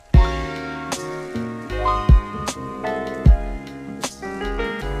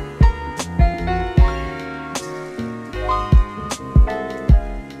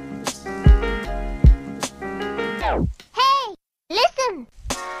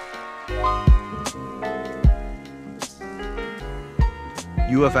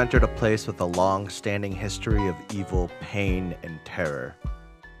You have entered a place with a long-standing history of evil, pain, and terror.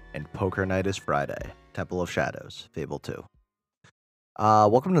 And poker night is Friday. Temple of Shadows, Fable 2.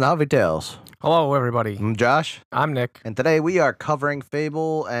 Welcome to Navi Tales. Hello, everybody. I'm Josh, I'm Nick. and today we are covering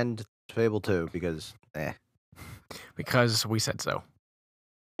Fable and Fable 2 because, Because we said so.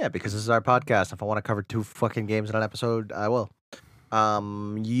 yeah, because this is our podcast. If I want to cover 2 fucking games in an episode, I will.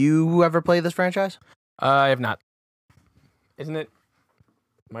 You ever play this franchise? I have not. Isn't it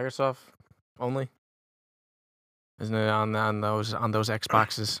Microsoft only? Isn't it on those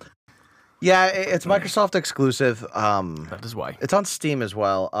Xboxes? Yeah, it's Microsoft exclusive. That is why. It's on Steam as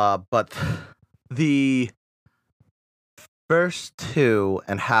well. But the first 2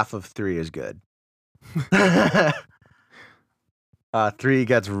 and half of 3 is good. 3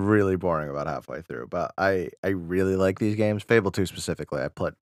 gets really boring about halfway through, but I really like these games. Fable 2 specifically, I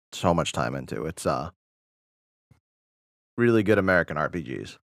put so much time into. It's really good American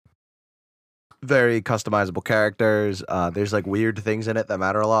RPGs. Very customizable characters. There's like weird things in it that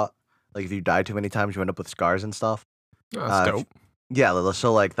matter a lot. Like if you die too many times, you end up with scars and stuff. Oh, that's dope. Yeah,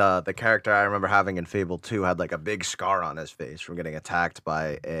 so like the character I remember having in Fable 2 had like a big scar on his face from getting attacked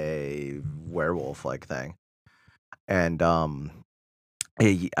by a werewolf like thing. And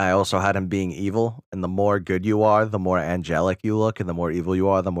I also had him being evil, and the more good you are, the more angelic you look, and the more evil you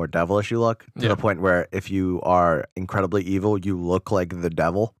are, the more devilish you look. To the point where if you are incredibly evil, you look like the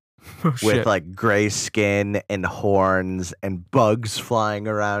devil. Oh, with shit. like gray skin and horns and bugs flying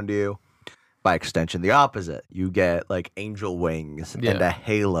around you. By extension, the opposite. You get like angel wings and a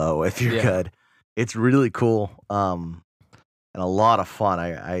halo if you're good. It's really cool. And a lot of fun.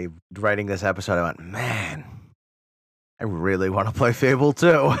 I writing this episode, I went, man, I really want to play Fable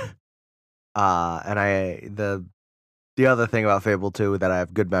 2. And the other thing about Fable 2 that I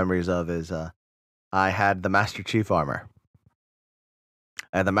have good memories of is I had the Master Chief armor.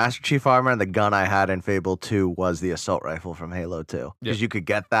 And the Master Chief armor and the gun I had in Fable 2 was the assault rifle from Halo 2. Because you could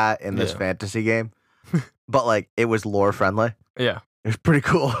get that in this fantasy game. But like it was lore friendly. Yeah. It was pretty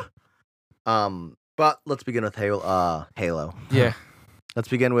cool. But let's begin with Halo. Yeah. Let's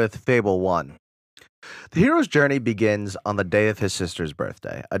begin with Fable 1. The hero's journey begins on the day of his sister's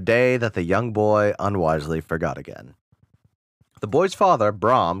birthday, a day that the young boy unwisely forgot again. The boy's father,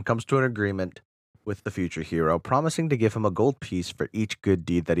 Brahm, comes to an agreement with the future hero, promising to give him a gold piece for each good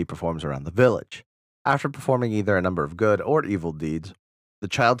deed that he performs around the village. After performing either a number of good or evil deeds, the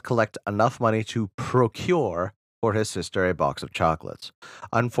child collects enough money to procure for his sister a box of chocolates.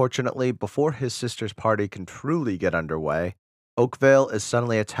 Unfortunately, before his sister's party can truly get underway, Oakvale is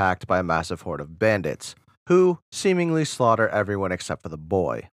suddenly attacked by a massive horde of bandits, who seemingly slaughter everyone except for the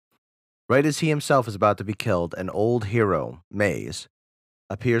boy. Right as he himself is about to be killed, an old hero, Maze,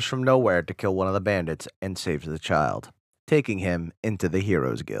 appears from nowhere to kill one of the bandits and saves the child, taking him into the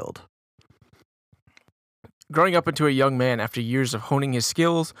Heroes Guild. Growing up into a young man after years of honing his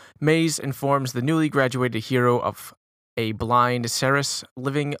skills, Maze informs the newly graduated hero of a blind Ceres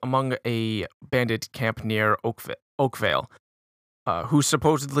living among a bandit camp near Oakvale, who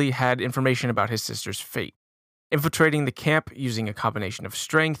supposedly had information about his sister's fate. Infiltrating the camp using a combination of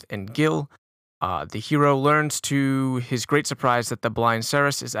strength and gil, the hero learns to his great surprise that the blind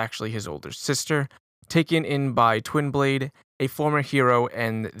Ceres is actually his older sister, taken in by Twinblade, a former hero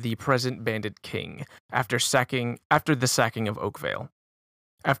and the present bandit king, after the sacking of Oakvale.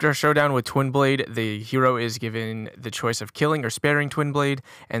 After a showdown with Twinblade, the hero is given the choice of killing or sparing Twinblade,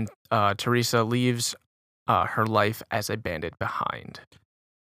 and Teresa leaves her life as a bandit behind.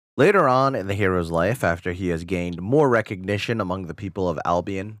 Later on in the hero's life, after he has gained more recognition among the people of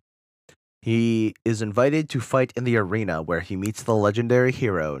Albion, he is invited to fight in the arena where he meets the legendary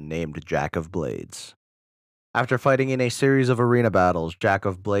hero named Jack of Blades. After fighting in a series of arena battles, Jack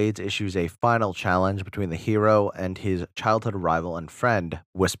of Blades issues a final challenge between the hero and his childhood rival and friend,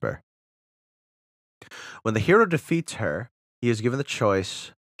 Whisper. When the hero defeats her, he is given the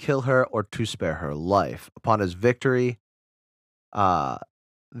choice, kill her or to spare her life. Upon his victory,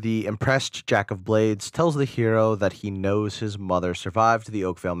 the impressed Jack of Blades tells the hero that he knows his mother survived the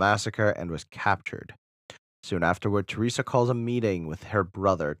Oakvale massacre and was captured. Soon afterward, Teresa calls a meeting with her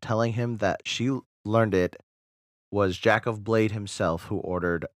brother, telling him that she learned it was Jack of Blade himself who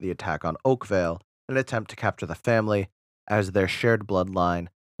ordered the attack on Oakvale in an attempt to capture the family, as their shared bloodline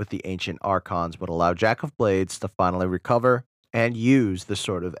with the ancient Archons would allow Jack of Blades to finally recover and use the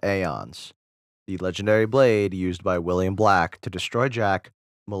Sword of Aeons, the legendary blade used by William Black to destroy Jack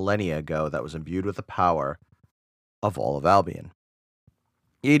millennia ago that was imbued with the power of all of Albion.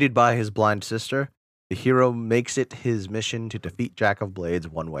 Aided by his blind sister, the hero makes it his mission to defeat Jack of Blades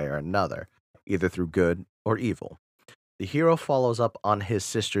one way or another, either through good or evil. The hero follows up on his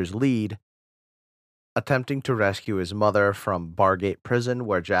sister's lead, attempting to rescue his mother from Bargate Prison,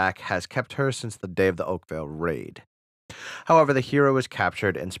 where Jack has kept her since the day of the Oakvale raid. However, the hero is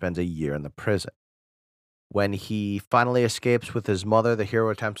captured and spends a year in the prison. When he finally escapes with his mother, the hero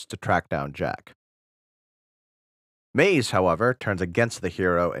attempts to track down Jack. Maze, however, turns against the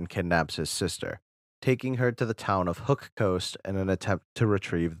hero and kidnaps his sister, taking her to the town of Hook Coast in an attempt to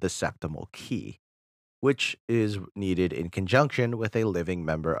retrieve the Septimal Key, which is needed in conjunction with a living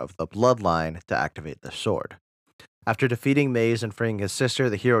member of the bloodline to activate the sword. After defeating Maze and freeing his sister,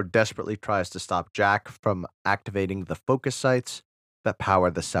 the hero desperately tries to stop Jack from activating the focus sites that power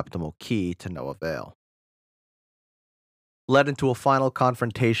the Septimal Key to no avail. Led into a final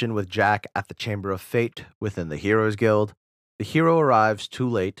confrontation with Jack at the Chamber of Fate within the Heroes Guild, the hero arrives too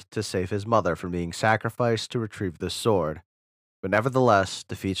late to save his mother from being sacrificed to retrieve the sword, but nevertheless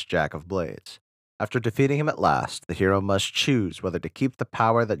defeats Jack of Blades. After defeating him at last, the hero must choose whether to keep the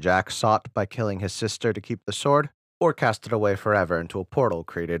power that Jack sought by killing his sister to keep the sword, or cast it away forever into a portal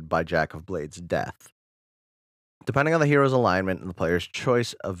created by Jack of Blades' death. Depending on the hero's alignment and the player's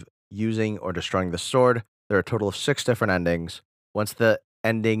choice of using or destroying the sword, there are a total of 6 different endings. Once the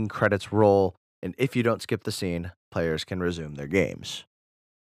ending credits roll, and if you don't skip the scene, players can resume their games.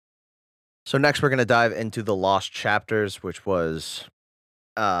 So next we're going to dive into the Lost Chapters, which was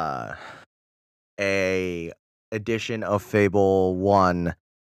a edition of Fable 1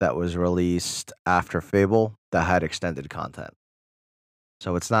 that was released after Fable that had extended content.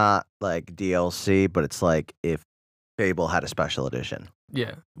 So it's not like DLC, but it's like if Fable had a special edition.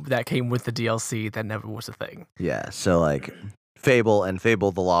 Yeah, that came with the DLC that never was a thing. Yeah, so like Fable and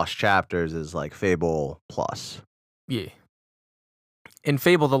Fable The Lost Chapters is like Fable Plus. Yeah. In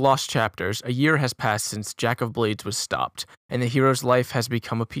Fable The Lost Chapters, a year has passed since Jack of Blades was stopped, and the hero's life has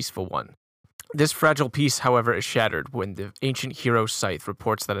become a peaceful one. This fragile peace, however, is shattered when the ancient hero Scythe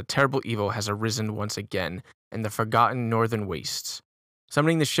reports that a terrible evil has arisen once again in the forgotten northern wastes.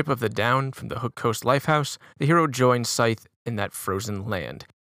 Summoning the Ship of the Down from the Hook Coast Lifehouse, the hero joins Scythe in that frozen land.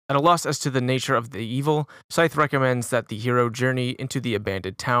 At a loss as to the nature of the evil, Scythe recommends that the hero journey into the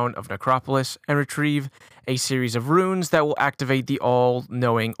abandoned town of Necropolis and retrieve a series of runes that will activate the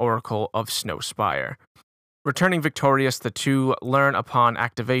all-knowing Oracle of Snowspire. Returning victorious, the two learn upon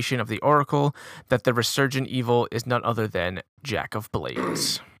activation of the Oracle that the resurgent evil is none other than Jack of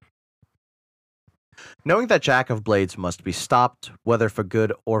Blades. Knowing that Jack of Blades must be stopped, whether for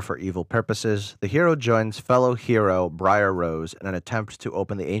good or for evil purposes, the hero joins fellow hero Briar Rose in an attempt to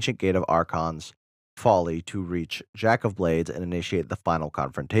open the ancient gate of Archon's Folly to reach Jack of Blades and initiate the final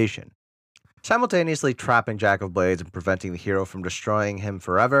confrontation. Simultaneously trapping Jack of Blades and preventing the hero from destroying him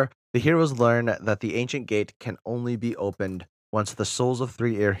forever, the heroes learn that the ancient gate can only be opened once the souls of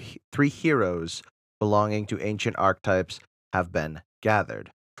three heroes belonging to ancient archetypes have been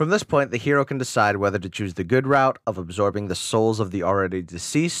gathered. From this point, the hero can decide whether to choose the good route of absorbing the souls of the already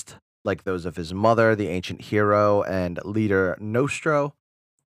deceased, like those of his mother, the ancient hero and leader Nostro,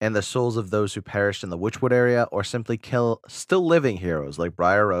 and the souls of those who perished in the Witchwood area, or simply kill still living heroes like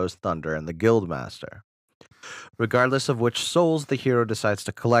Briar Rose, Thunder, and the Guildmaster. Regardless of which souls the hero decides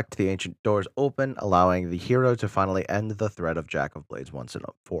to collect, the ancient doors open, allowing the hero to finally end the threat of Jack of Blades once and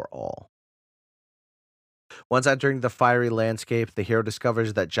for all. Once entering the fiery landscape, the hero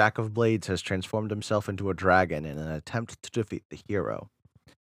discovers that Jack of Blades has transformed himself into a dragon in an attempt to defeat the hero.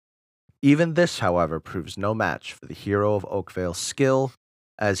 Even this, however, proves no match for the hero of Oakvale's skill,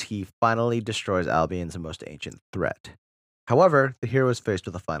 as he finally destroys Albion's most ancient threat. However, the hero is faced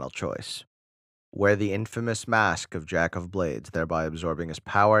with a final choice: wear the infamous mask of Jack of Blades, thereby absorbing his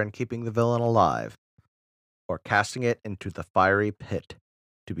power and keeping the villain alive, or casting it into the fiery pit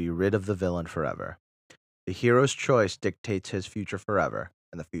to be rid of the villain forever. The hero's choice dictates his future forever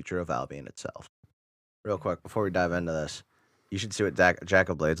and the future of Albion itself. Real quick, before we dive into this, you should see what Jack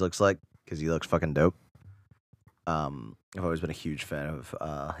of Blades looks like, because he looks fucking dope. I've always been a huge fan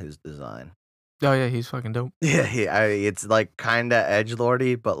of his design. Oh yeah, he's fucking dope. Yeah, it's like kind of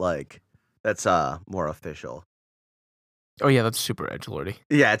edgelordy, but like that's more official. Oh yeah, that's super edgelordy.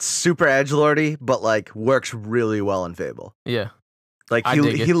 Yeah, it's super edgelordy, but like works really well in Fable. Yeah, like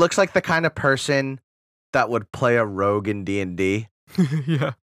he looks like the kind of person that would play a rogue in D&D.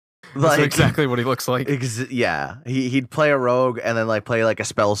 Yeah. Like, that's exactly what he looks like. Yeah. He'd play a rogue and then like play like a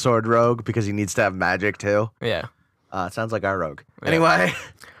spell sword rogue because he needs to have magic too. Yeah. It sounds like our rogue. Yeah. Anyway.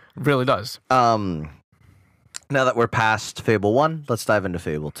 Really does. Now that we're past Fable 1, let's dive into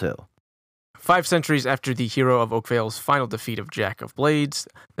Fable 2. 5 centuries after the hero of Oakvale's final defeat of Jack of Blades,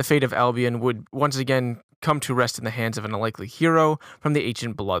 the fate of Albion would once again come to rest in the hands of an unlikely hero from the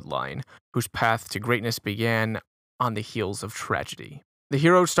ancient bloodline, whose path to greatness began on the heels of tragedy. The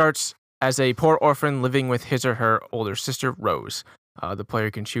hero starts as a poor orphan living with his or her older sister, Rose. The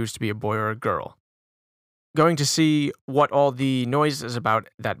player can choose to be a boy or a girl. Going to see what all the noise is about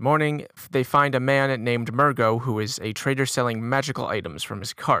that morning, they find a man named Murgo who is a trader selling magical items from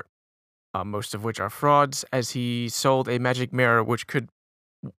his cart, most of which are frauds, as he sold a magic mirror which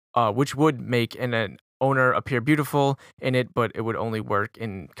would make an owner appear beautiful in it, but it would only work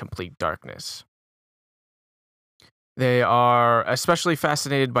in complete darkness. They are especially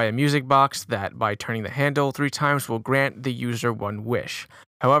fascinated by a music box that, by turning the handle 3 times, will grant the user 1 wish.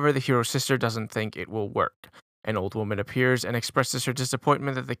 However, the hero's sister doesn't think it will work. An old woman appears and expresses her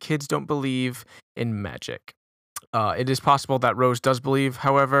disappointment that the kids don't believe in magic. It is possible that Rose does believe,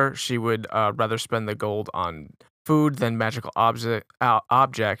 however, she would rather spend the gold on food than magical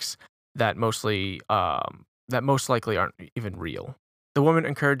objects that most likely aren't even real. The woman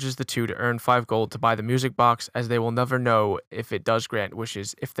encourages the two to earn 5 gold to buy the music box, as they will never know if it does grant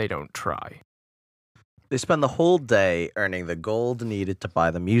wishes if they don't try. They spend the whole day earning the gold needed to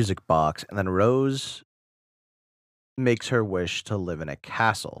buy the music box, and then Rose makes her wish to live in a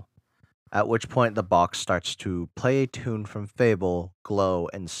castle, at which point the box starts to play a tune from Fable, glow,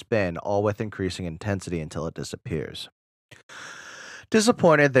 and spin, all with increasing intensity until it disappears.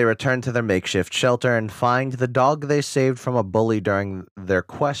 Disappointed, they return to their makeshift shelter and find the dog they saved from a bully during their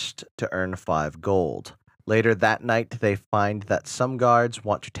quest to earn 5 gold. Later that night, they find that some guards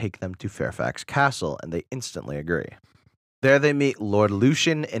want to take them to Fairfax Castle, and they instantly agree. There they meet Lord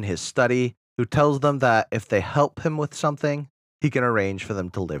Lucian in his study, who tells them that if they help him with something, he can arrange for them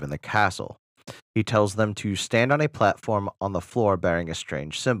to live in the castle. He tells them to stand on a platform on the floor bearing a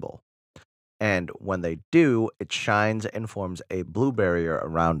strange symbol. And when they do, it shines and forms a blue barrier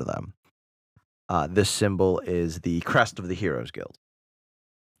around them. This symbol is the crest of the Heroes Guild.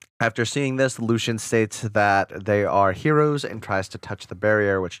 After seeing this, Lucian states that they are heroes and tries to touch the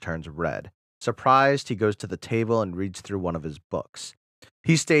barrier, which turns red. Surprised, he goes to the table and reads through one of his books.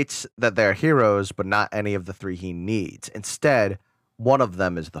 He states that they're heroes, but not any of the 3 he needs. Instead, one of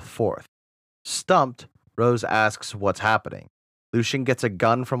them is the 4th. Stumped, Rose asks what's happening. Lucian gets a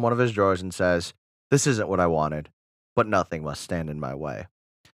gun from one of his drawers and says, "This isn't what I wanted, but nothing must stand in my way."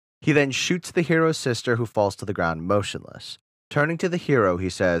 He then shoots the hero's sister, who falls to the ground motionless. Turning to the hero, he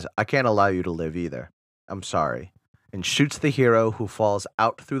says, "I can't allow you to live either. I'm sorry," and shoots the hero, who falls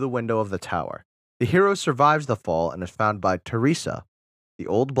out through the window of the tower. The hero survives the fall and is found by Teresa, the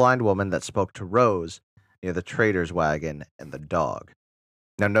old blind woman that spoke to Rose near the trader's wagon and the dog.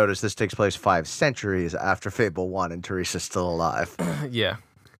 Now notice this takes place 5 centuries after Fable 1 and Teresa's still alive. Yeah.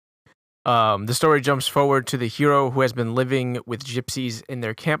 The story jumps forward to the hero, who has been living with gypsies in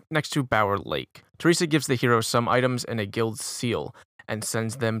their camp next to Bower Lake. Teresa gives the hero some items and a guild seal, and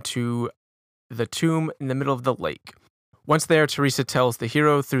sends them to the tomb in the middle of the lake. Once there, Teresa tells the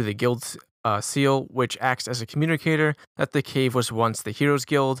hero through the guild's seal, which acts as a communicator, that the cave was once the Heroes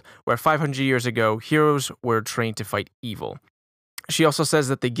Guild, where 500 years ago, heroes were trained to fight evil. She also says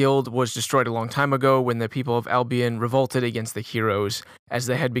that the guild was destroyed a long time ago when the people of Albion revolted against the heroes, as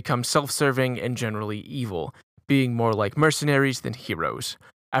they had become self-serving and generally evil, being more like mercenaries than heroes.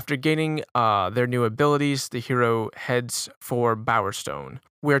 After gaining their new abilities, the hero heads for Bowerstone,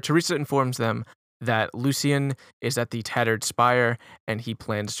 where Teresa informs them that Lucian is at the Tattered Spire and he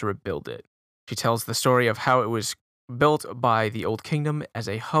plans to rebuild it. She tells the story of how it was built by the Old Kingdom as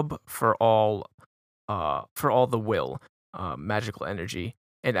a hub for all the will, magical energy,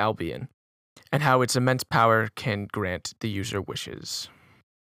 in Albion, and how its immense power can grant the user wishes.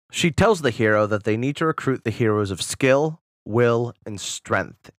 She tells the hero that they need to recruit the heroes of skill, will, and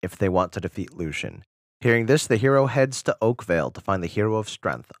strength if they want to defeat Lucian. Hearing this, the hero heads to Oakvale to find the hero of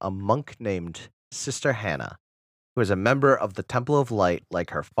strength, a monk named Sister Hannah, who is a member of the Temple of Light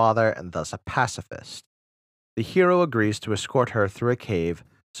like her father and thus a pacifist. The hero agrees to escort her through a cave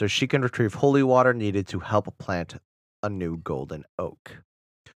so she can retrieve holy water needed to help plant a new golden oak.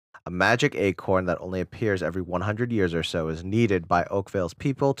 A magic acorn that only appears every 100 years or so is needed by Oakvale's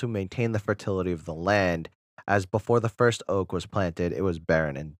people to maintain the fertility of the land, as before the first oak was planted, it was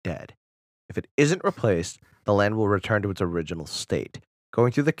barren and dead. If it isn't replaced, the land will return to its original state.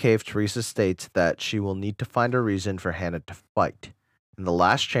 Going through the cave, Teresa states that she will need to find a reason for Hannah to fight. In the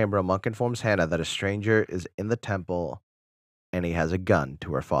last chamber, a monk informs Hannah that a stranger is in the temple and he has a gun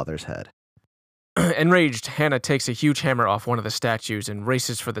to her father's head. Enraged, Hannah takes a huge hammer off one of the statues and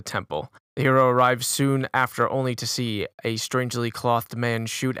races for the temple. The hero arrives soon after, only to see a strangely clothed man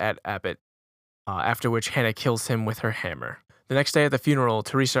shoot at Abbott, after which Hannah kills him with her hammer. The next day at the funeral,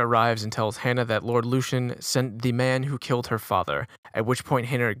 Teresa arrives and tells Hannah that Lord Lucian sent the man who killed her father, at which point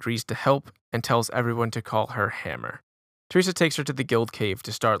Hannah agrees to help and tells everyone to call her Hammer. Teresa takes her to the guild cave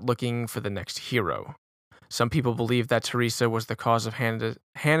to start looking for the next hero. Some people believe that Teresa was the cause of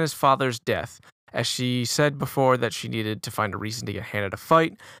Hannah's father's death, as she said before that she needed to find a reason to get Hannah to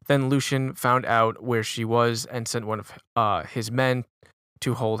fight. Then Lucian found out where she was and sent one of his men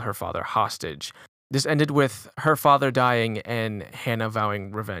to hold her father hostage. This ended with her father dying and Hannah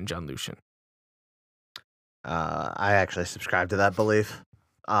vowing revenge on Lucian. I actually subscribe to that belief.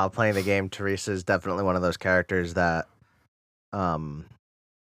 Playing the game, Teresa is definitely one of those characters that, to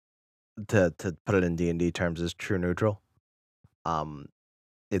put it in D&D terms, is true neutral.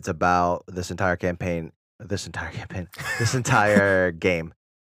 It's about this entire game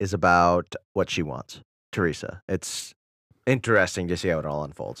is about what she wants, Teresa. It's interesting to see how it all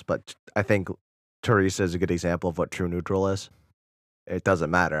unfolds, but I think Teresa is a good example of what true neutral is. It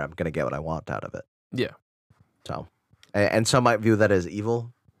doesn't matter. I'm going to get what I want out of it. Yeah. So, and some might view that as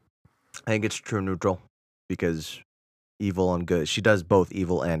evil. I think it's true neutral because evil and good. She does both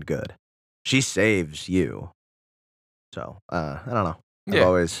evil and good. She saves you. So, I don't know. I've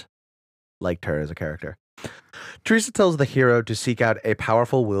always liked her as a character. Teresa tells the hero to seek out a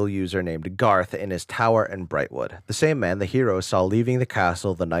powerful will user named Garth in his tower in Brightwood, the same man the hero saw leaving the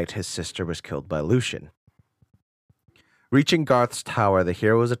castle the night his sister was killed by Lucian. Reaching Garth's tower, the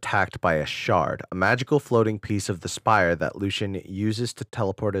hero is attacked by a shard, a magical floating piece of the spire that Lucian uses to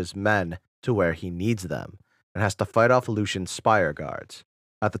teleport his men to where he needs them, and has to fight off Lucian's spire guards.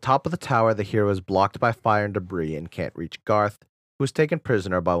 At the top of the tower, the hero is blocked by fire and debris and can't reach Garth, who is taken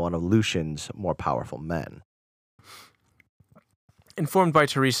prisoner by one of Lucian's more powerful men. Informed by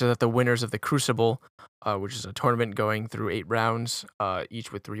Teresa that the winners of the Crucible, which is a tournament going through 8 rounds,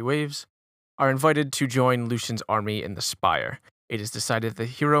 each with 3 waves, are invited to join Lucian's army in the Spire. It is decided the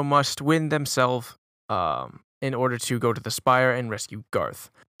hero must win themselves in order to go to the Spire and rescue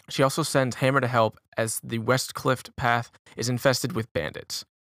Garth. She also sends Hammer to help as the West Cliff path is infested with bandits.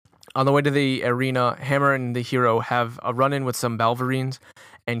 On the way to the arena, Hammer and the hero have a run-in with some Balverines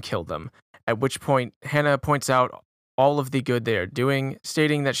and kill them, at which point Hannah points out all of the good they are doing,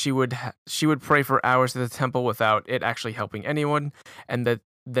 stating that she would pray for hours at the temple without it actually helping anyone, and that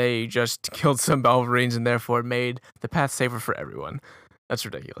they just killed some Balverines and therefore made the path safer for everyone. That's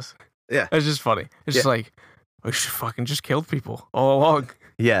ridiculous. Yeah. It's just funny. It's just like, we should fucking just kill people all along.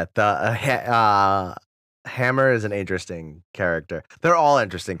 Yeah, the Hammer is an interesting character. They're all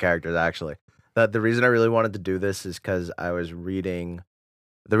interesting characters, actually. The reason I really wanted to do this is because I was reading...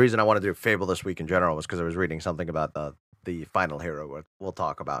 The reason I wanted to do Fable this week in general was because I was reading something about the final hero we'll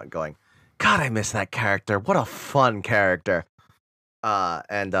talk about and going, God, I miss that character. What a fun character. So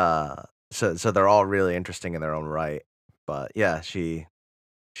they're all really interesting in their own right. But yeah, she's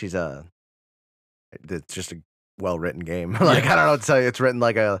it's just a well-written game. Like, I don't know what to tell you. It's written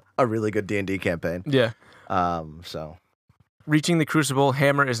like a really good D&D campaign. Yeah. So reaching the Crucible,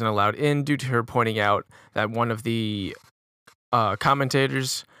 Hammer isn't allowed in due to her pointing out that one of the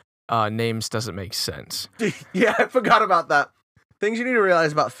commentators' names doesn't make sense. Yeah, I forgot about that. Things you need to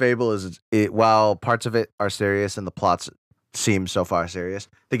realize about Fable is while parts of it are serious and the plots seem so far serious,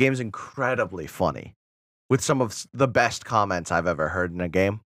 the game's incredibly funny with some of the best comments I've ever heard in a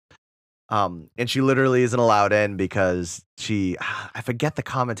game. And she literally isn't allowed in because I forget the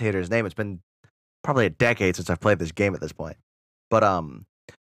commentator's name. It's been probably a decade since I've played this game at this point. But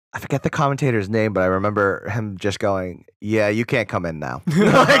I forget the commentator's name, but I remember him just going, yeah, you can't come in now.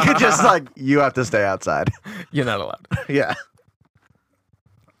 Like, just like, you have to stay outside. You're not allowed. Yeah.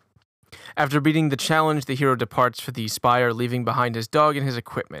 After beating the challenge, the hero departs for the Spire, leaving behind his dog and his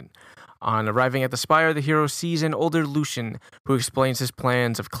equipment. On arriving at the Spire, the hero sees an older Lucian, who explains his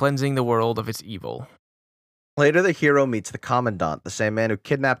plans of cleansing the world of its evil. Later, the hero meets the Commandant, the same man who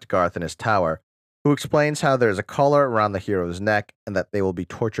kidnapped Garth in his tower, who explains how there's a collar around the hero's neck and that they will be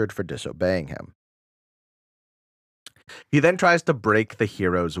tortured for disobeying him. He then tries to break the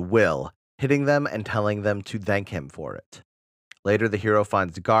hero's will, hitting them and telling them to thank him for it. Later, the hero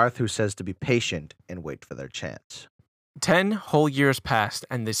finds Garth, who says to be patient and wait for their chance. 10 whole years passed,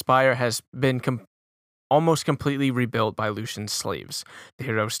 and the Spire has been almost completely rebuilt by Lucian's slaves. The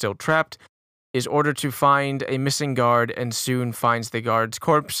hero, still trapped, is ordered to find a missing guard and soon finds the guard's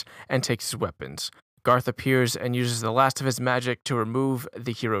corpse and takes his weapons. Garth appears and uses the last of his magic to remove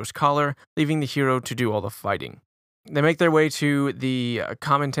the hero's collar, leaving the hero to do all the fighting. They make their way to the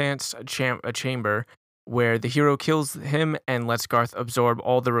Commandant's chamber, where the hero kills him and lets Garth absorb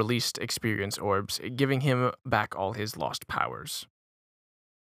all the released experience orbs, giving him back all his lost powers.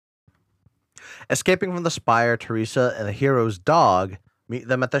 Escaping from the Spire, Teresa and the hero's dog meet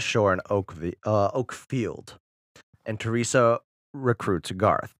them at the shore in Oakfield, and Teresa recruits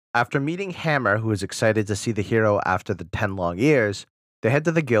Garth. After meeting Hammer, who is excited to see the hero after the 10 long years, they head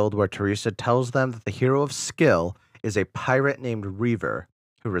to the guild where Teresa tells them that the hero of skill is a pirate named Reaver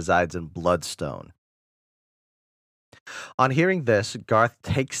who resides in Bloodstone. On hearing this, Garth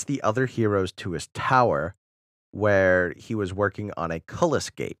takes the other heroes to his tower where he was working on a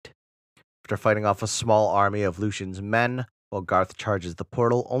Cullis Gate. After fighting off a small army of Lucian's men, while Garth charges the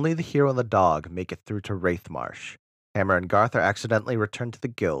portal, only the hero and the dog make it through to Wraithmarsh. Hammer and Garth are accidentally returned to the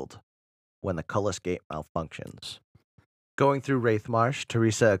guild when the Cullis Gate malfunctions. Going through Wraithmarsh,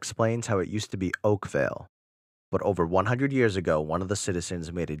 Teresa explains how it used to be Oakvale, but over 100 years ago, one of the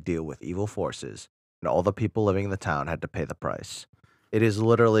citizens made a deal with evil forces, and all the people living in the town had to pay the price. It is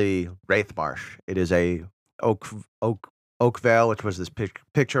literally Wraithmarsh. It is a Oakvale, which was this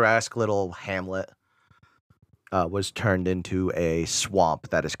picturesque little hamlet, was turned into a swamp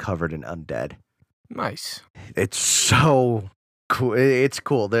that is covered in undead. Nice. It's so cool. It's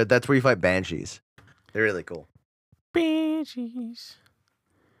cool. That's where you fight banshees. They're really cool. Banshees.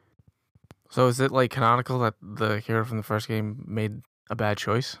 So is it like canonical that the hero from the first game made a bad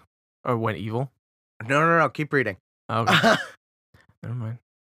choice or went evil? No. Keep reading. Okay. Never mind.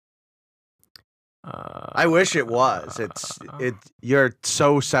 I wish it was. You're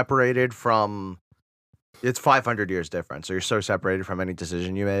so separated from. It's 500 years difference, so you're so separated from any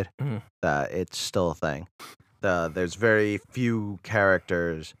decision you made that it's still a thing. There's very few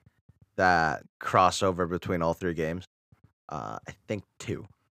characters that cross over between all three games. I think two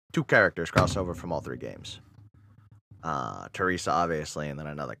characters cross over from all three games. Teresa, obviously, and then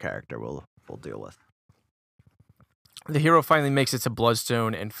another character we'll deal with. The hero finally makes it to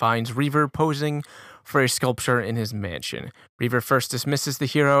Bloodstone and finds Reaver posing for a sculpture in his mansion. Reaver first dismisses the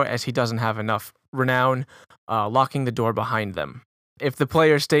hero as he doesn't have enough renown, locking the door behind them. If the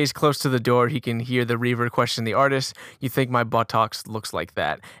player stays close to the door, he can hear the Reaver question the artist, "You think my buttocks looks like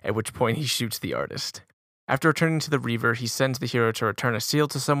that?" At which point he shoots the artist. After returning to the Reaver, he sends the hero to return a seal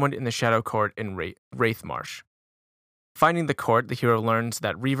to someone in the Shadow Court in Wraithmarsh. Finding the court, the hero learns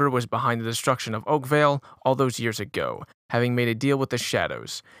that Reaver was behind the destruction of Oakvale all those years ago, having made a deal with the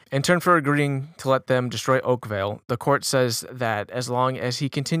Shadows. In turn for agreeing to let them destroy Oakvale, the court says that as long as he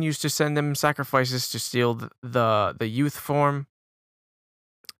continues to send them sacrifices to steal the youth form,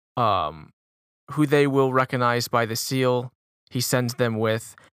 who they will recognize by the seal he sends them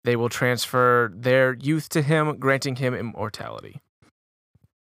with, they will transfer their youth to him, granting him immortality.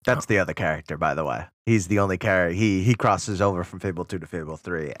 That's the other character, by the way. He's the only character. He crosses over from Fable 2 to Fable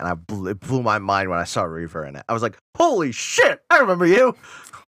 3, and it blew my mind when I saw Reaver in it. I was like, holy shit, I remember you!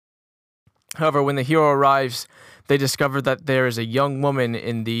 However, when the hero arrives, they discover that there is a young woman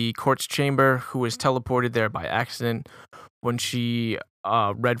in the court's chamber who was teleported there by accident when she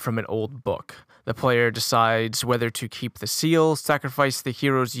read from an old book. The player decides whether to keep the seal, sacrifice the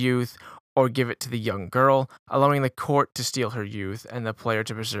hero's youth, or give it to the young girl, allowing the court to steal her youth and the player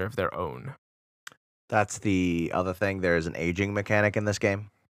to preserve their own. That's the other thing. There is an aging mechanic in this game,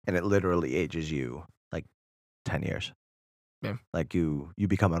 and it literally ages you like 10 years. Yeah. Like you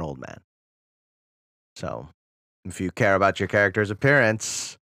become an old man. So if you care about your character's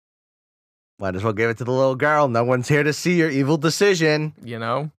appearance, might as well give it to the little girl. No one's here to see your evil decision. You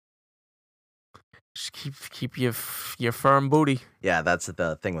know? Just keep your firm booty. Yeah, that's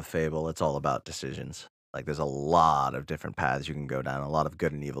the thing with Fable. It's all about decisions. Like, there's a lot of different paths you can go down, a lot of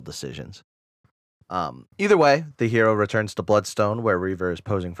good and evil decisions. Either way, the hero returns to Bloodstone, where Reaver is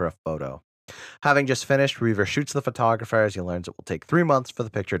posing for a photo. Having just finished, Reaver shoots the photographer as he learns it will take 3 months for the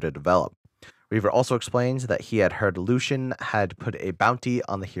picture to develop. Reaver also explains that he had heard Lucian had put a bounty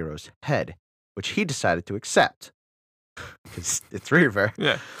on the hero's head, which he decided to accept. Because it's Reaver.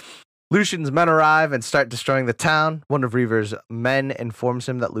 Yeah. Lucian's men arrive and start destroying the town. One of Reaver's men informs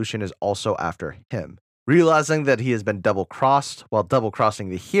him that Lucian is also after him. Realizing that he has been double-crossed while double-crossing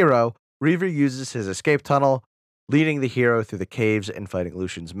the hero, Reaver uses his escape tunnel, leading the hero through the caves and fighting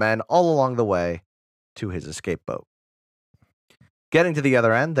Lucian's men all along the way to his escape boat. Getting to the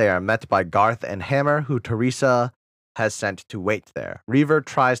other end, they are met by Garth and Hammer, who Teresa has sent to wait there. Reaver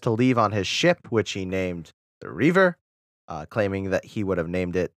tries to leave on his ship, which he named the Reaver, claiming that he would have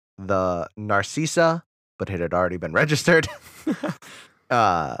named it the Narcissa, but it had already been registered.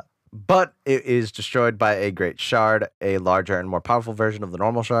 But it is destroyed by a great shard, a larger and more powerful version of the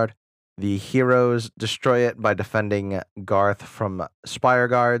normal shard. The heroes destroy it by defending Garth from Spire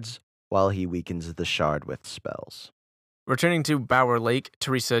Guards, while he weakens the shard with spells. Returning to Bower Lake,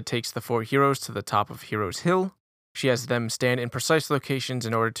 Teresa takes the 4 heroes to the top of Heroes Hill. She has them stand in precise locations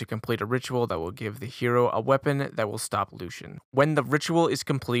in order to complete a ritual that will give the hero a weapon that will stop Lucian. When the ritual is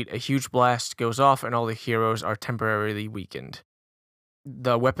complete, a huge blast goes off and all the heroes are temporarily weakened.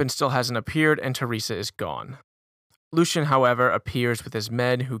 The weapon still hasn't appeared, and Teresa is gone. Lucian, however, appears with his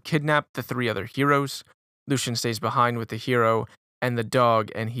men who kidnap the 3 other heroes. Lucian stays behind with the hero and the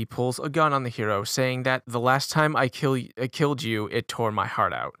dog, and he pulls a gun on the hero, saying that the last time I killed you, it tore my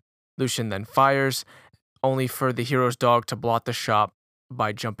heart out. Lucian then fires, only for the hero's dog to blot the shot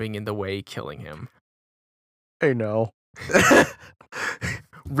by jumping in the way, killing him. I know.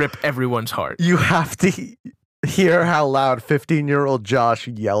 Rip everyone's heart. You have to hear how loud 15-year-old Josh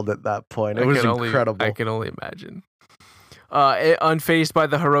yelled at that point. It was incredible. I can only imagine. Unfazed by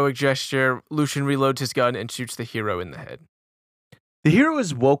the heroic gesture, Lucian reloads his gun and shoots the hero in the head. The hero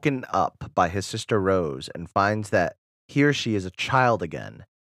is woken up by his sister Rose and finds that he or she is a child again.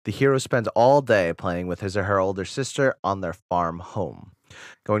 The hero spends all day playing with his or her older sister on their farm home.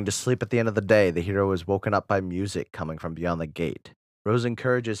 Going to sleep at the end of the day, the hero is woken up by music coming from beyond the gate. Rose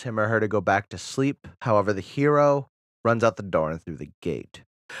encourages him or her to go back to sleep. However, the hero runs out the door and through the gate.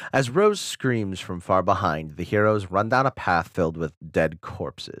 As Rose screams from far behind, the heroes run down a path filled with dead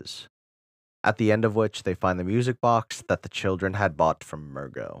corpses, at the end of which they find the music box that the children had bought from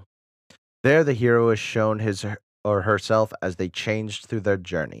Murgo. There, the hero is shown his or herself as they changed through their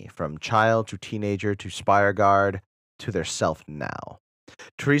journey, from child to teenager to spire guard to their self now.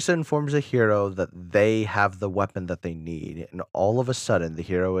 Teresa informs the hero that they have the weapon that they need, and all of a sudden the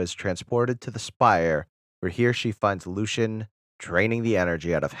hero is transported to the spire, where he or she finds Lucian draining the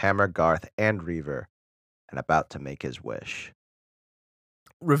energy out of Hammer, Garth, and Reaver, and about to make his wish.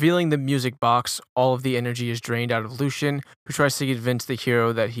 Revealing the music box, all of the energy is drained out of Lucian, who tries to convince the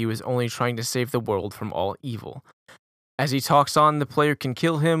hero that he was only trying to save the world from all evil. As he talks on, the player can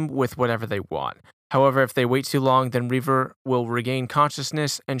kill him with whatever they want. However, if they wait too long, then Reaver will regain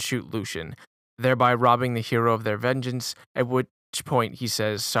consciousness and shoot Lucian, thereby robbing the hero of their vengeance, at which point he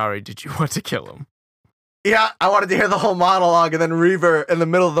says, "Sorry, did you want to kill him?" Yeah, I wanted to hear the whole monologue, and then Reaver, in the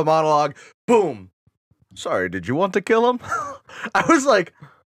middle of the monologue, boom. "Sorry, did you want to kill him?" I was like,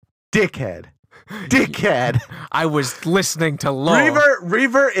 dickhead. I was listening to Law.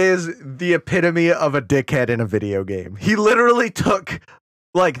 Reaver is the epitome of a dickhead in a video game. He literally took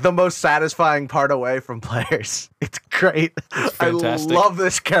like the most satisfying part away from players. It's great. It's fantastic. I love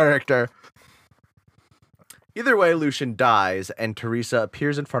this character. Either way, Lucian dies, and Teresa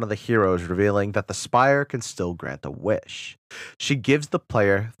appears in front of the heroes, revealing that the spire can still grant a wish. She gives the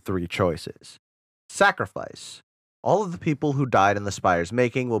player 3 choices. Sacrifice. All of the people who died in the spire's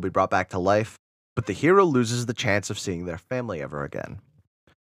making will be brought back to life, but the hero loses the chance of seeing their family ever again.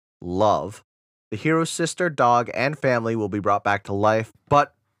 Love. The hero's sister, dog, and family will be brought back to life,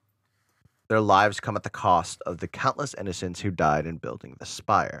 but their lives come at the cost of the countless innocents who died in building the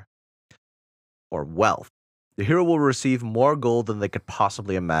spire. Or wealth. The hero will receive more gold than they could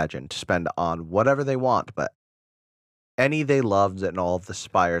possibly imagine to spend on whatever they want, but any they loved and all of the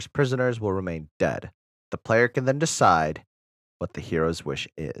spire's prisoners will remain dead. The player can then decide what the hero's wish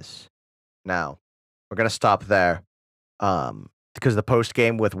is. Now, we're going to stop there because the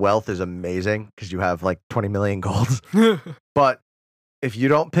post-game with wealth is amazing because you have like 20 million gold. But if you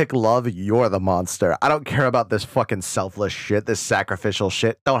don't pick love, you're the monster. I don't care about this fucking selfless shit, this sacrificial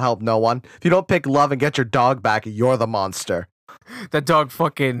shit. Don't help no one. If you don't pick love and get your dog back, you're the monster. That dog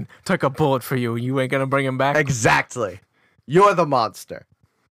fucking took a bullet for you. You ain't gonna bring him back? Exactly. You're the monster.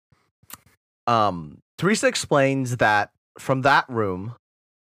 Teresa explains that from that room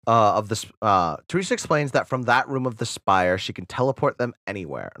of the spire, she can teleport them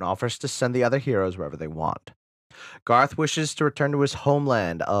anywhere and offers to send the other heroes wherever they want. Garth wishes to return to his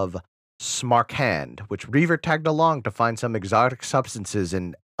homeland of Smarkand, which Reaver tagged along to find some exotic substances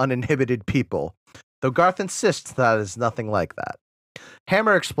and uninhibited people, though Garth insists that it is nothing like that.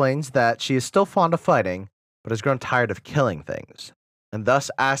 Hammer explains that she is still fond of fighting, but has grown tired of killing things, and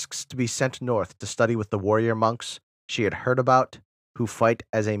thus asks to be sent north to study with the warrior monks she had heard about, who fight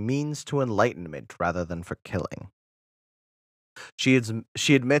as a means to enlightenment rather than for killing. She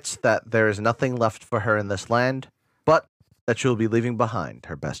admits that there is nothing left for her in this land, but that she will be leaving behind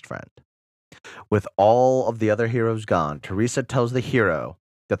her best friend. With all of the other heroes gone, Teresa tells the hero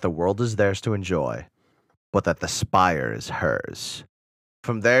that the world is theirs to enjoy, but that the spire is hers.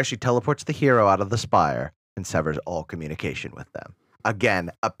 From there, she teleports the hero out of the spire and severs all communication with them.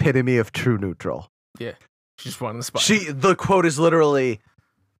 Again, epitome of true neutral. Yeah, she just wanted the spire. The quote is literally,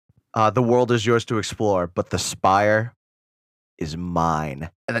 "The world is yours to explore, but the spire is mine,"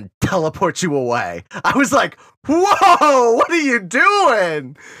 and then teleports you away. I was like, whoa, what are you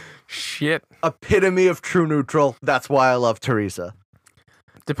doing? Shit. Epitome of true neutral. That's why I love Teresa.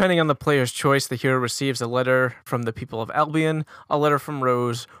 Depending on the player's choice, the hero receives a letter from the people of Albion, a letter from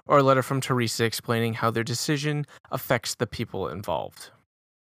Rose, or a letter from Teresa explaining how their decision affects the people involved.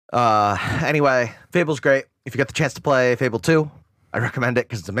 Anyway, Fable's great. If you get the chance to play Fable 2, I recommend it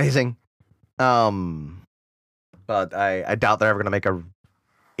because it's amazing. But I doubt they're ever going to make a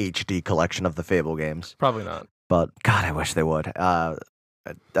HD collection of the Fable games. Probably not. But God, I wish they would.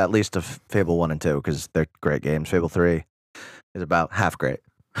 At least of Fable 1 and 2 because they're great games. Fable 3 is about half great.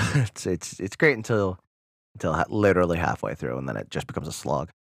 it's great until literally halfway through, and then it just becomes a slog.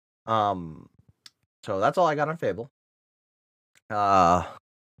 So that's all I got on Fable.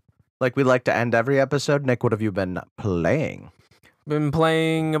 Like we like to end every episode. Nick, what have you been playing? Been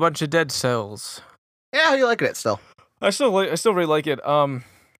playing a bunch of Dead Cells. Yeah, how you liking it still? I still really like it.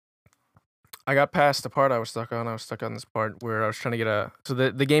 I got past the part I was stuck on. I was stuck on this part where I was trying to get so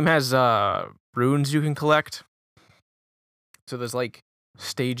the game has runes you can collect. So there's like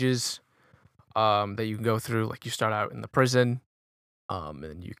stages that you can go through. Like you start out in the prison,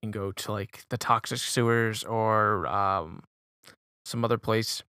 and you can go to like the toxic sewers or some other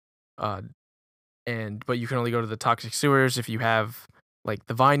place. But you can only go to the toxic sewers if you have like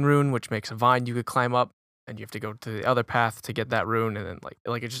the vine rune, which makes a vine you could climb up, and you have to go to the other path to get that rune, and then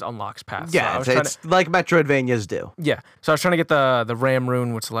like it just unlocks paths. Yeah, so it's like Metroidvanias do. Yeah, so I was trying to get the ram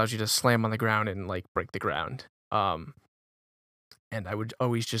rune, which allows you to slam on the ground and like break the ground. And I would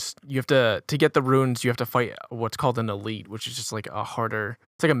always you have to get the runes, you have to fight what's called an elite, which is just like a harder,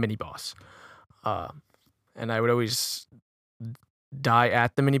 it's like a mini boss. And I would always die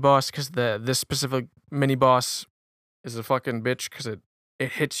at the mini boss because this specific mini boss is a fucking bitch because it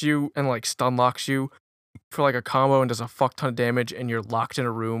hits you and like stun locks you for like a combo and does a fuck ton of damage, and you're locked in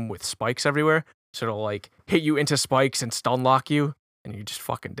a room with spikes everywhere. So it'll like hit you into spikes and stun lock you, and you're just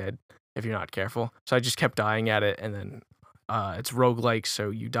fucking dead if you're not careful. So I just kept dying at it, and then it's roguelike, so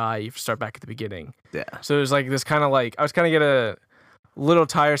you die, you start back at the beginning. Yeah. So there's like this kind of like, I was kind of get a little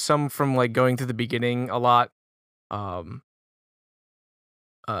tiresome from like going to the beginning a lot.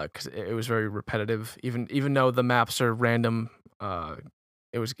 Because it was very repetitive, even though the maps are random.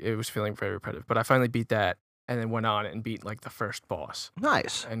 It was feeling very repetitive. But I finally beat that, and then went on and beat like the first boss.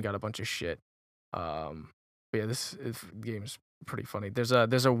 Nice. And got a bunch of shit. But yeah, this game's pretty funny. There's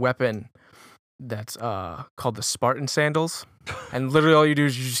a weapon that's called the Spartan Sandals, and literally all you do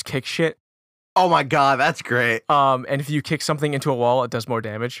is you just kick shit. Oh my god, that's great. And if you kick something into a wall, it does more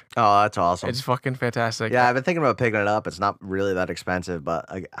damage. Oh, that's awesome. It's fucking fantastic. Yeah, I've been thinking about picking it up. It's not really that expensive, but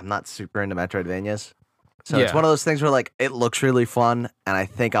I'm not super into Metroidvanias. So it's one of those things where like it looks really fun, and I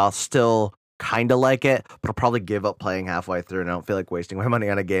think I'll still kind of like it, but I'll probably give up playing halfway through, and I don't feel like wasting my money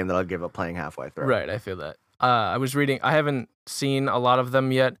on a game that I'll give up playing halfway through. Right, I feel that. I was reading, I haven't seen a lot of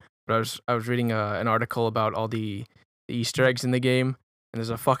them yet, but I was reading an article about all the Easter eggs in the game, and there's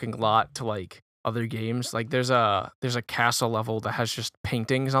a fucking lot to like other games. Like there's a castle level that has just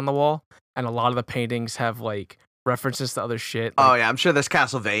paintings on the wall, and a lot of the paintings have like references to other shit. Like, oh yeah, I'm sure there's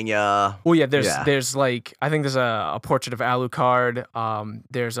Castlevania. Well, yeah, there's like, I think there's a portrait of Alucard.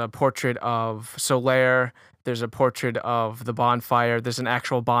 There's a portrait of Solaire. There's a portrait of the bonfire. There's an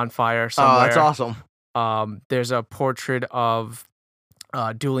actual bonfire somewhere. Oh, that's awesome. There's a portrait of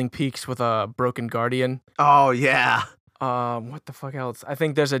Dueling Peaks with a broken guardian. Oh yeah. What the fuck else? I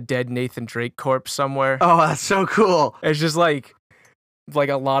think there's a dead Nathan Drake corpse somewhere. Oh, that's so cool. It's just like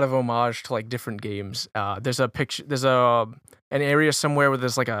a lot of homage to like different games. There's a picture. There's an area somewhere where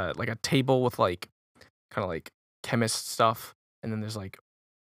there's like a table with like kind of like chemist stuff, and then there's like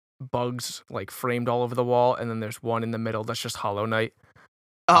bugs like framed all over the wall, and then there's one in the middle that's just Hollow Knight.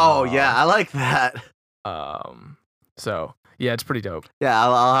 Oh yeah, I like that. So yeah, it's pretty dope. Yeah,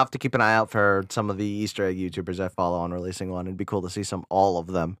 I'll have to keep an eye out for some of the Easter egg YouTubers I follow on releasing one. It'd be cool to see all of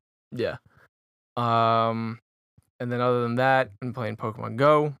them. Yeah. And then other than that, I'm playing Pokemon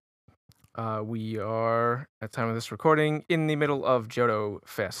Go. We are, at the time of this recording, in the middle of Johto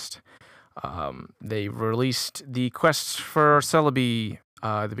Fest. They released the quests for Celebi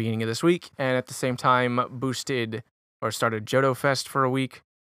at the beginning of this week, and at the same time started Johto Fest for a week,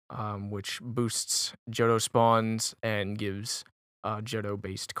 which boosts Johto spawns and gives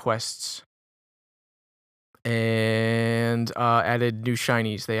Johto-based quests. And added new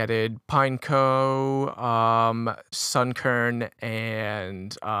shinies. They added Pineco, Sunkern,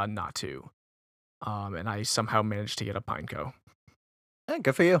 and Natu. And I somehow managed to get a Pineco. Hey,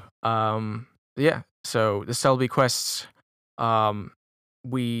 good for you. Yeah. So the Celebi quests,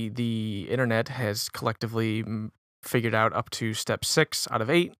 the internet has collectively figured out up to step 6 out of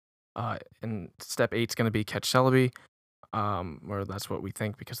 8. And step 8 is going to be catch Celebi. Or that's what we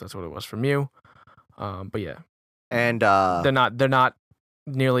think because that's what it was from you. But yeah, and they're not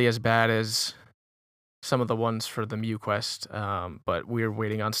nearly as bad as some of the ones for the Mew quest, but we're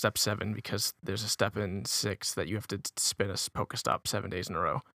waiting on step 7 because there's a step in 6 that you have to spin a Pokestop 7 days in a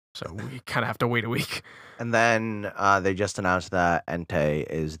row. So we kind of have to wait a week. And then they just announced that Entei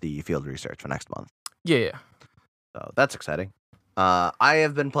is the field research for next month. Yeah. So that's exciting. I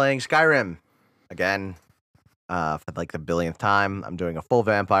have been playing Skyrim again for like the billionth time. I'm doing a full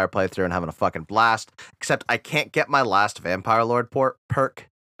vampire playthrough and having a fucking blast. Except I can't get my last Vampire Lord perk.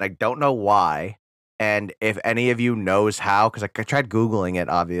 And I don't know why. And if any of you knows how, because I tried Googling it,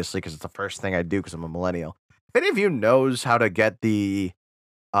 obviously, because it's the first thing I do because I'm a millennial. If any of you knows how to get the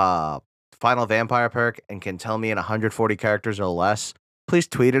final vampire perk and can tell me in 140 characters or less, please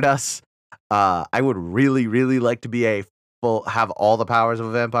tweet at us. I would really, really like to be have all the powers of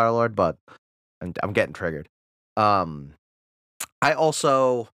a vampire lord, but I'm getting triggered. I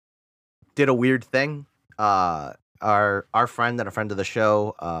also did a weird thing. Our friend and a friend of the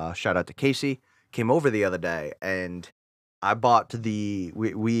show, shout out to Casey, came over the other day, and I bought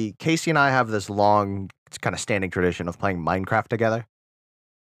Casey and I have this long, kind of standing tradition of playing Minecraft together.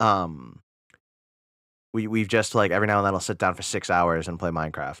 We've just like every now and then I'll sit down for 6 hours and play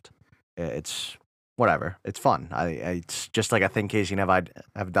Minecraft. It's whatever. It's fun. It's just like a thing Casey and I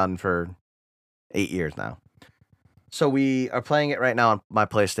have done for 8 years now. So we are playing it right now on my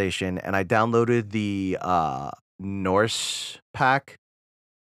PlayStation, and I downloaded the Norse pack,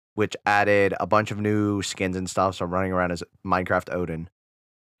 which added a bunch of new skins and stuff. So I'm running around as Minecraft Odin.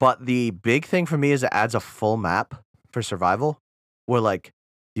 But the big thing for me is it adds a full map for survival, where like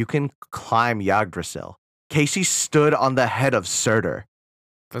you can climb Yggdrasil. Casey stood on the head of Surtur.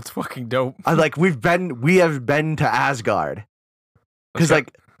 That's fucking dope. We have been to Asgard. Because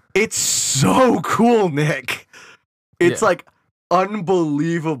like it's so cool, Nick. It's like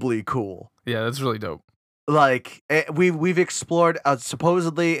unbelievably cool. Yeah, that's really dope. Like we've explored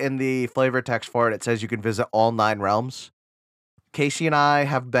supposedly in the flavor text for it says you can visit all 9 realms. Casey and I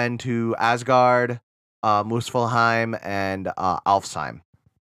have been to Asgard, Muspelheim, and Alfsheim.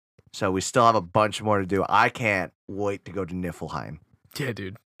 So we still have a bunch more to do. I can't wait to go to Niflheim. Yeah,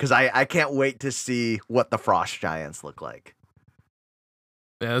 dude. Because I can't wait to see what the frost giants look like.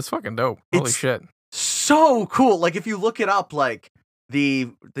 Yeah, that's fucking dope. Holy shit. So cool. Like if you look it up, like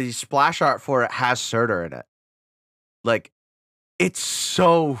the splash art for it has Surtur in it. Like it's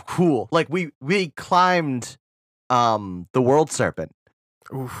so cool. Like we climbed the world serpent.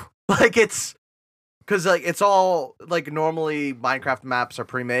 Oof. Like it's because like it's all like normally Minecraft maps are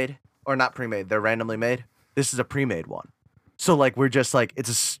pre-made or not pre-made. They're randomly made. This is a pre-made one. So like we're just like it's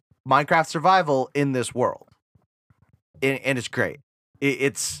a Minecraft survival in this world. And it's great.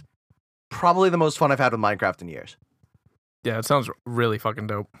 It's probably the most fun I've had with Minecraft in years. Yeah, it sounds really fucking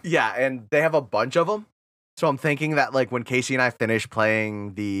dope. Yeah, and they have a bunch of them. So I'm thinking that like when Casey and I finish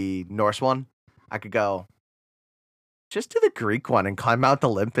playing the Norse one, I could go just do the Greek one and climb Mount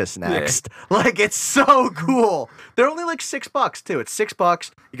Olympus next. Yeah. Like it's so cool. They're only like $6 too. It's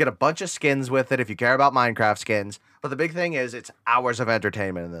 $6. You get a bunch of skins with it if you care about Minecraft skins. But the big thing is it's hours of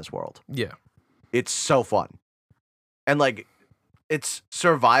entertainment in this world. Yeah. It's so fun. And like it's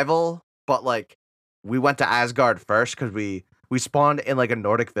survival, but like we went to Asgard first because we spawned in like a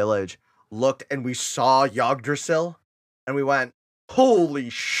Nordic village, looked and we saw Yggdrasil, and we went, holy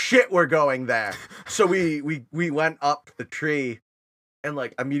shit, we're going there. So we went up the tree and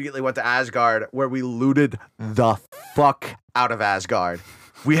like immediately went to Asgard, where we looted the fuck out of Asgard.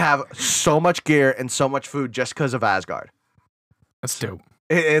 We have so much gear and so much food just because of Asgard. That's dope.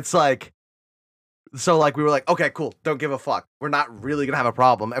 It's like, so like we were like, okay, cool, don't give a fuck. We're not really gonna have a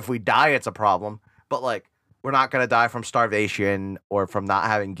problem. If we die, it's a problem. But like, we're not gonna die from starvation or from not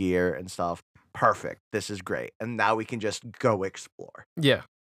having gear and stuff. Perfect. This is great. And now we can just go explore. Yeah.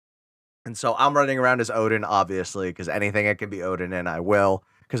 And so I'm running around as Odin, obviously, because anything I can be Odin in, I will.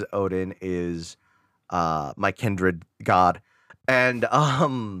 Because Odin is my kindred god. And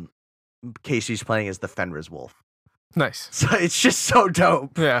Casey's playing as the Fenris wolf. Nice. So it's just so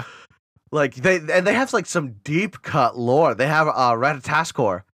dope. Yeah. Like they have like some deep cut lore. They have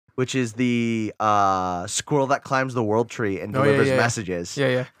Ratataskor, which is the squirrel that climbs the world tree and delivers messages.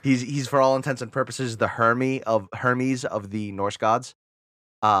 Yeah. He's for all intents and purposes the Hermes of the Norse gods.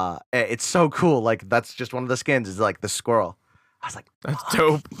 It's so cool. Like that's just one of the skins is like the squirrel. I was like, that's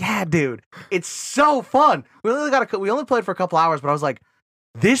dope. Yeah, dude. It's so fun. We only played for a couple hours, but I was like,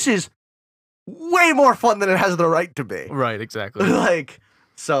 this is way more fun than it has the right to be. Right, exactly. Like,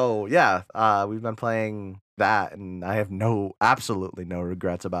 so yeah, we've been playing that, and I have absolutely no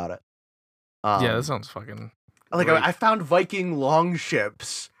regrets about it. Yeah, that sounds fucking. Like I found Viking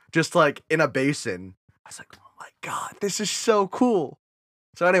longships just like in a basin. I was like, oh my god, this is so cool.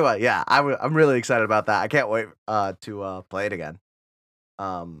 So anyway, yeah, I'm really excited about that. I can't wait to play it again.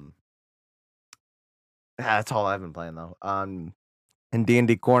 Um, yeah, that's all I've been playing though. In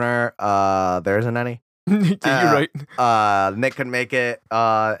D&D corner, there isn't any. Yeah, you're right. Nick couldn't make it,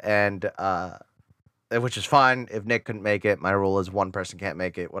 and which is fine. If Nick couldn't make it, my rule is one person can't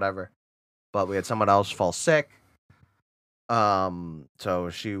make it, whatever. But we had someone else fall sick. So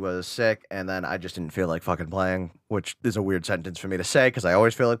she was sick, and then I just didn't feel like fucking playing, which is a weird sentence for me to say because I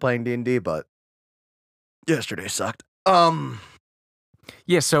always feel like playing D&D, but yesterday sucked.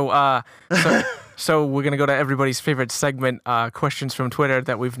 Yeah, so we're gonna go to everybody's favorite segment, questions from Twitter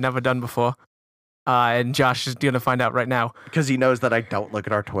that we've never done before. And Josh is gonna find out right now. Because he knows that I don't look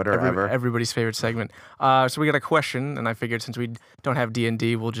at our Twitter ever. Everybody's favorite segment. So we got a question, and I figured since we don't have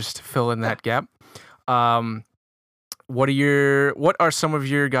D&D, we'll just fill in that gap. What are some of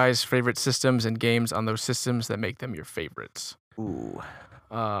your guys' favorite systems and games on those systems that make them your favorites? Ooh.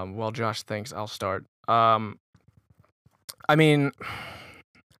 Well, Josh thinks I'll start. I mean,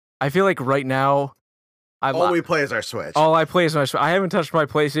 I feel like right now, all we play is our Switch. All I play is my Switch. I haven't touched my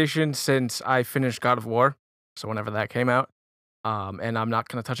PlayStation since I finished God of War, so whenever that came out. And I'm not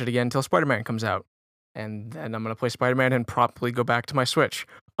gonna touch it again until Spider-Man comes out, and then I'm gonna play Spider-Man and probably go back to my Switch.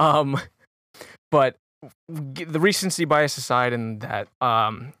 But the recency bias aside, and that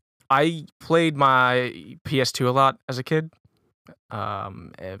I played my PS2 a lot as a kid.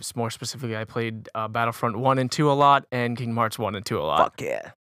 More specifically, I played Battlefront 1 and 2 a lot, and Kingdom Hearts 1 and 2 a lot. Fuck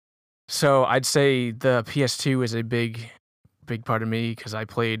yeah. So I'd say the PS2 is a big part of me because I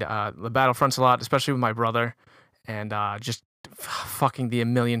played the Battlefronts a lot, especially with my brother, and just fucking the a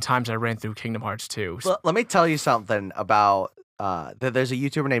million times I ran through Kingdom Hearts 2. Well, let me tell you something about there's a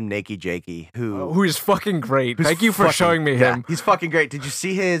YouTuber named Nakey Jakey who is fucking great. Thank you for showing me him. He's fucking great. Did you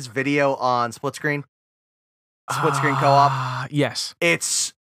see his video on split screen? Split screen co-op? Yes. It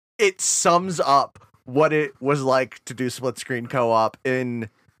sums up what it was like to do split screen co-op in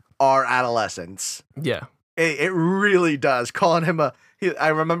our adolescence. Yeah. It really does. Calling him I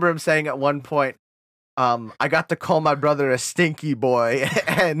remember him saying at one point, I got to call my brother a stinky boy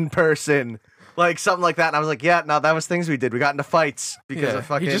in person. Like something like that. And I was like, yeah, no, that was things we did. We got into fights because of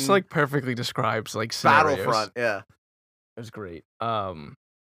fucking... He just like perfectly describes like scenarios. Battlefront, yeah. It was great. And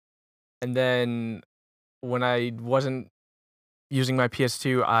then when I wasn't using my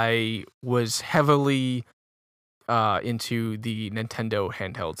PS2, I was heavily into the Nintendo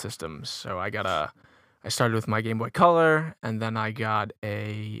handheld systems. So I started with my Game Boy Color, and then I got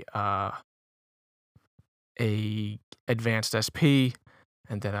a Advanced SP,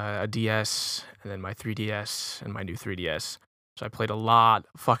 and then a DS, and then my 3DS, and my new 3DS. So I played a lot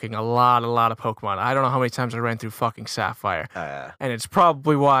of Pokemon. I don't know how many times I ran through fucking Sapphire. And it's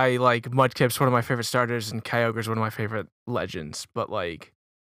probably why, like, Mudkip's one of my favorite starters, and Kyogre's one of my favorite legends. But, like,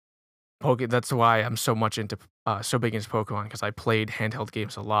 that's why I'm so big into Pokemon, because I played handheld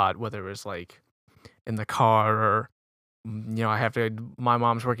games a lot, whether it was, like, in the car or, my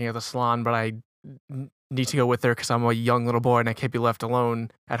mom's working at the salon, but I need to go with her because I'm a young little boy and I can't be left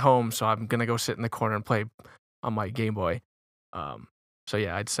alone at home, so I'm gonna go sit in the corner and play on my Game Boy. So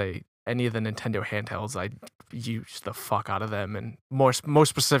yeah, I'd say any of the Nintendo handhelds, I'd use the fuck out of them, and most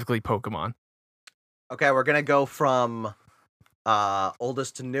specifically Pokemon. Okay, we're gonna go from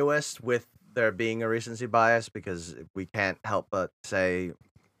oldest to newest with there being a recency bias because we can't help but say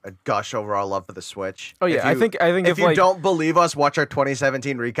a gush over our love for the Switch. Oh yeah, I think if you don't believe us, watch our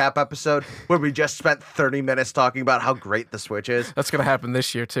 2017 recap episode where we just spent 30 minutes talking about how great the Switch is. That's gonna happen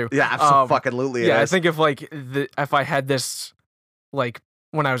this year too. Yeah, absolutely. Yeah, I think if I had this like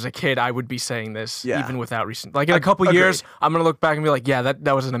when I was a kid, I would be saying this even without recent. Like in a couple years, I'm gonna look back and be like, yeah,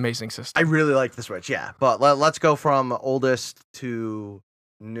 that was an amazing system. I really like the Switch. Yeah, but let's go from oldest to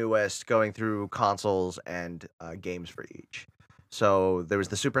newest, going through consoles and games for each. So there was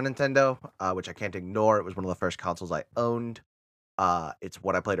the Super Nintendo, which I can't ignore. It was one of the first consoles I owned. It's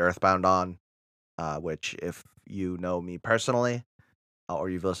what I played Earthbound on, which if you know me personally, or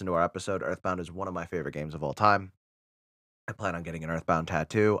you've listened to our episode, Earthbound is one of my favorite games of all time. I plan on getting an Earthbound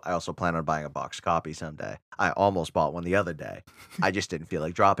tattoo. I also plan on buying a boxed copy someday. I almost bought one the other day. I just didn't feel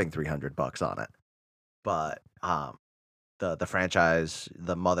like dropping $300 on it. But the franchise,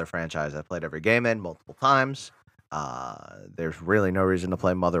 the Mother franchise, I've played every game in multiple times. There's really no reason to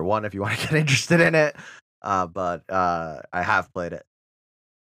play Mother 1 if you want to get interested in it. But I have played it.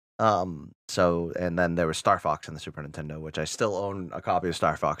 And then there was Star Fox in the Super Nintendo, which I still own a copy of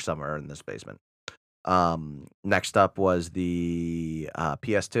Star Fox somewhere in this basement. Next up was the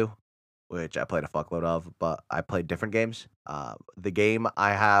PS2, which I played a fuckload of, but I played different games. The game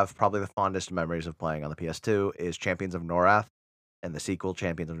I have probably the fondest memories of playing on the PS2 is Champions of Norath. and the sequel,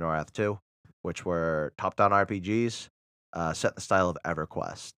 Champions of Norath 2, which were top-down RPGs set in the style of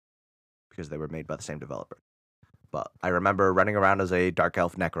EverQuest because they were made by the same developer. But I remember running around as a Dark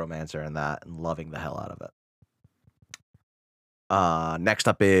Elf Necromancer in that and loving the hell out of it. Next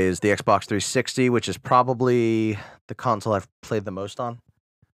up is the Xbox 360, which is probably the console I've played the most on.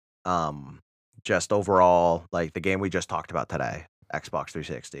 Just overall, like the game we just talked about today, Xbox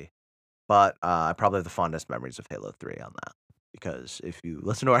 360. But I probably have the fondest memories of Halo 3 on that. Because if you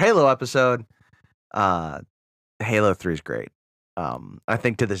listen to our Halo episode, Halo 3 is great. I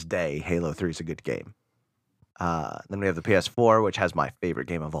think to this day, Halo 3 is a good game. Then we have the PS4, which has my favorite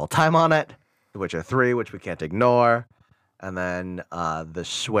game of all time on it, The Witcher 3, which we can't ignore, and then the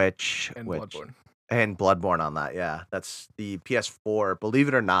Switch, And which Bloodborne. and Bloodborne on that. Yeah, that's the PS4. Believe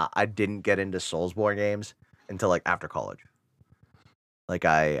it or not, I didn't get into Soulsborne games until like after college. Like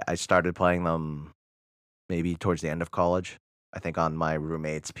I started playing them maybe towards the end of college. I think on my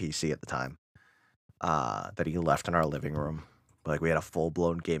roommate's PC at the time that he left in our living room. Like we had a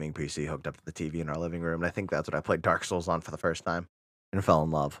full-blown gaming PC hooked up to the TV in our living room, and I think that's what I played Dark Souls on for the first time and fell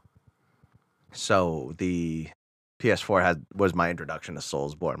in love. So the PS4 was my introduction to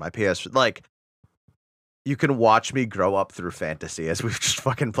Soulsborne. My like you can watch me grow up through fantasy as we just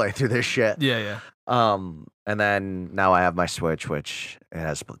fucking play through this shit. Yeah. And then now I have my Switch, which it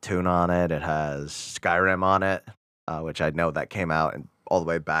has Splatoon on it. It has Skyrim on it, which I know that came out all the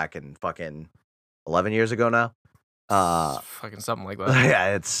way back in fucking 11 years ago now. Fucking something like that.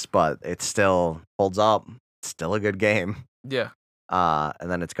 Yeah, but it still holds up. It's still a good game. Yeah.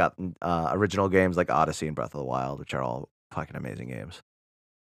 And then it's got original games like Odyssey and Breath of the Wild, which are all fucking amazing games.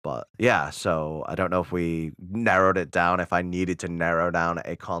 But yeah, so I don't know if we narrowed it down. If I needed to narrow down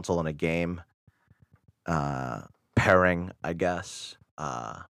a console and a game pairing, I guess,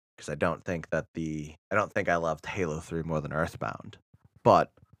 because I don't think I loved Halo 3 more than Earthbound.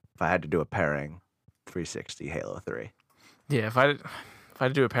 But if I had to do a pairing, 360 Halo 3. Yeah, if I had to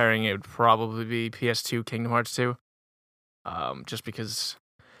do a pairing, it would probably be PS2 Kingdom Hearts 2. Just because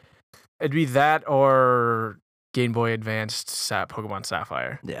it'd be that or Game Boy Advanced Pokemon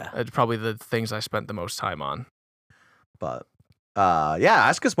Sapphire. Yeah. It's probably the things I spent the most time on. But yeah,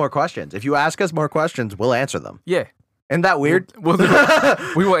 ask us more questions. If you ask us more questions, we'll answer them. Yeah. Isn't that weird?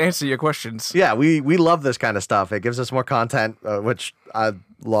 We will answer your questions. Yeah, we love this kind of stuff. It gives us more content, which I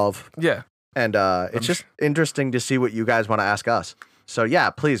love. Yeah. And it's just interesting to see what you guys want to ask us. So yeah,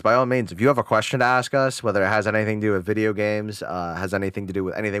 please, by all means, if you have a question to ask us, whether it has anything to do with video games, has anything to do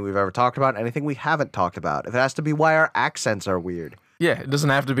with anything we've ever talked about, anything we haven't talked about, if it has to be why our accents are weird. Yeah, it doesn't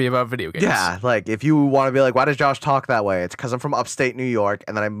have to be about video games. Yeah, like if you want to be like, why does Josh talk that way? It's because I'm from upstate New York,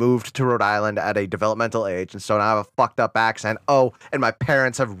 and then I moved to Rhode Island at a developmental age, and so now I have a fucked up accent. Oh, and my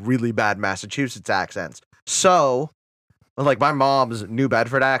parents have really bad Massachusetts accents. So, like my mom's New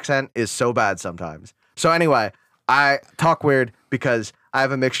Bedford accent is so bad sometimes. So anyway, I talk weird because I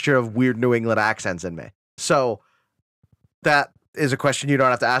have a mixture of weird New England accents in me. So that is a question you don't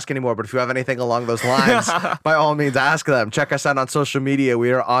have to ask anymore, but if you have anything along those lines, by all means, ask them. Check us out on social media.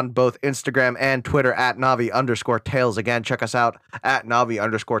 We are on both Instagram and Twitter at Navi_Tales. Again, check us out at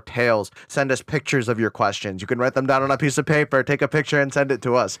Navi_Tales. Send us pictures of your questions. You can write them down on a piece of paper, take a picture, and send it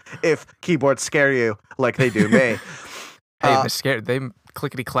to us if keyboards scare you like they do me. Hey, they're scared. They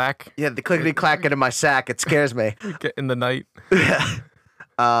clickety clack. Yeah, the clickety clack in my sack. It scares me. Get in the night.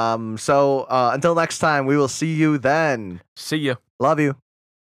 So until next time, we will see you then. See ya. Love you.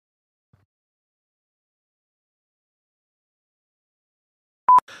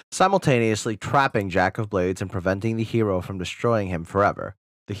 Simultaneously trapping Jack of Blades and preventing the hero from destroying him forever.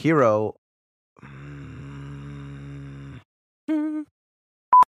 The hero...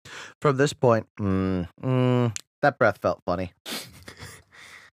 From this point... that breath felt funny.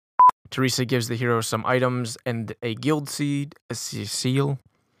 Teresa gives the hero some items and a guild seed, a seal.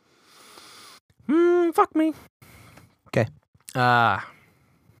 Fuck me. Okay. Probably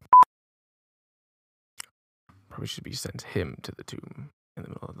should be sent him to the tomb in the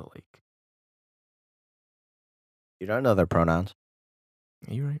middle of the lake. You don't know their pronouns.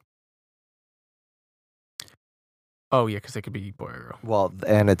 Are you right? Oh, yeah, because they could be boy or girl. Well,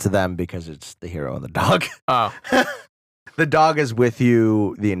 and it's them because it's the hero and the dog. Oh. The dog is with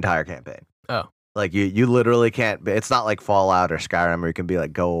you the entire campaign. Oh. Like, you literally can't... It's not like Fallout or Skyrim where you can be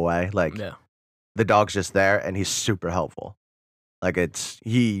like, go away. Like, Yeah. The dog's just there, and he's super helpful. Like,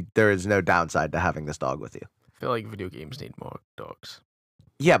 there is no downside to having this dog with you. I feel like video games need more dogs.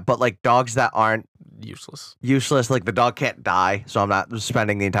 Yeah, but, like, dogs that aren't useless. like, the dog can't die, so I'm not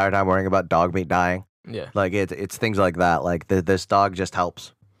spending the entire time worrying about dog meat dying. Yeah. Like, it's things like that. Like, this dog just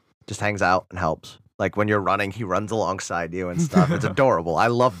helps. Just hangs out and helps. Like when you're running, he runs alongside you and stuff. It's adorable. I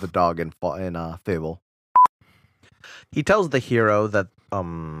love the dog in Fable. He tells the hero that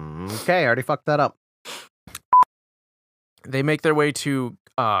okay, I already fucked that up. They make their way to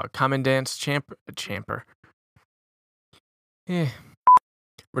Commandant's Champer.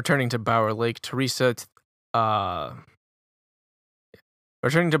 Returning to Bower Lake, Teresa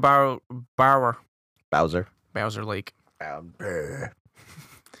returning to Bowser Lake.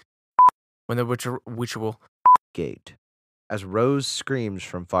 When the ritual Gate. As Rose screams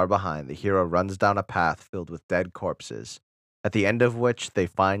from far behind, the hero runs down a path filled with dead corpses, at the end of which they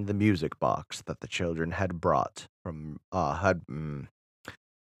find the music box that the children had brought from